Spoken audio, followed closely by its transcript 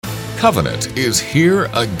Covenant is here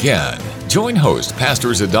again. Join host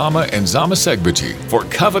Pastors Adama and Zama Segbaji for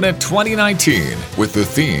Covenant 2019 with the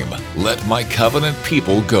theme, Let My Covenant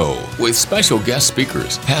People Go, with special guest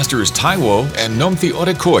speakers, Pastors Taiwo and Nomthi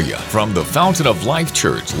Orekoya from the Fountain of Life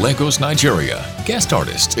Church, Lagos, Nigeria. Guest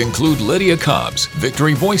artists include Lydia Cobbs,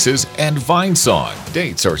 Victory Voices, and Vine Song.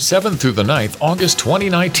 Dates are 7th through the 9th, August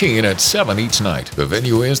 2019 at 7 each night. The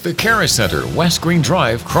venue is the Caris Center, West Green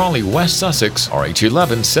Drive, Crawley, West Sussex,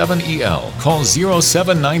 RH11 7EL. Call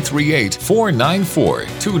 07938 494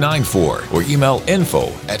 294 or email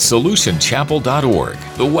info@solutionchapel.org.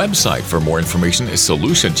 The website for more information is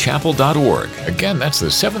solutionchapel.org. Again, that's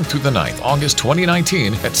the 7th through the 9th, August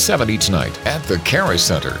 2019 at 7 each night at the Caris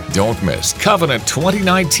Center. Don't miss Covenant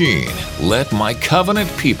 2019. Let my covenant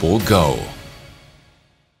people go.